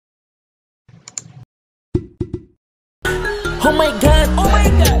Oh my god, oh my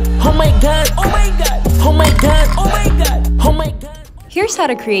god, oh my god, oh my god, oh my god, oh my god, oh my god. Here's how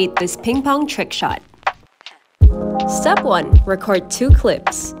to create this ping pong trick shot. Step 1. Record 2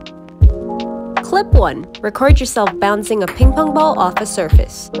 clips. Clip 1. Record yourself bouncing a ping pong ball off a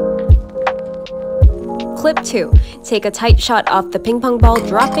surface. Clip 2. Take a tight shot of the ping pong ball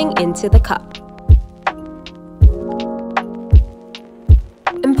dropping into the cup.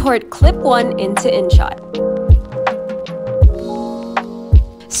 Import clip 1 into InShot.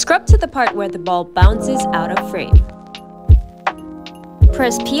 Scrub to the part where the ball bounces out of frame.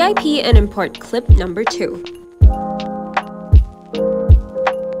 Press PIP and import clip number 2.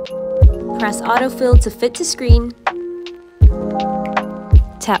 Press autofill to fit to screen.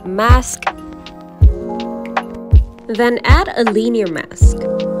 Tap mask. Then add a linear mask.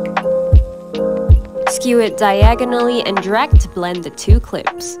 Skew it diagonally and drag to blend the 2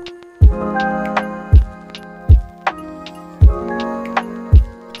 clips.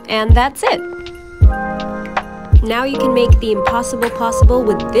 And that's it! Now you can make the impossible possible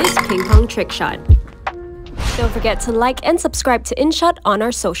with this ping pong trick shot. Don't forget to like and subscribe to InShot on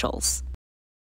our socials.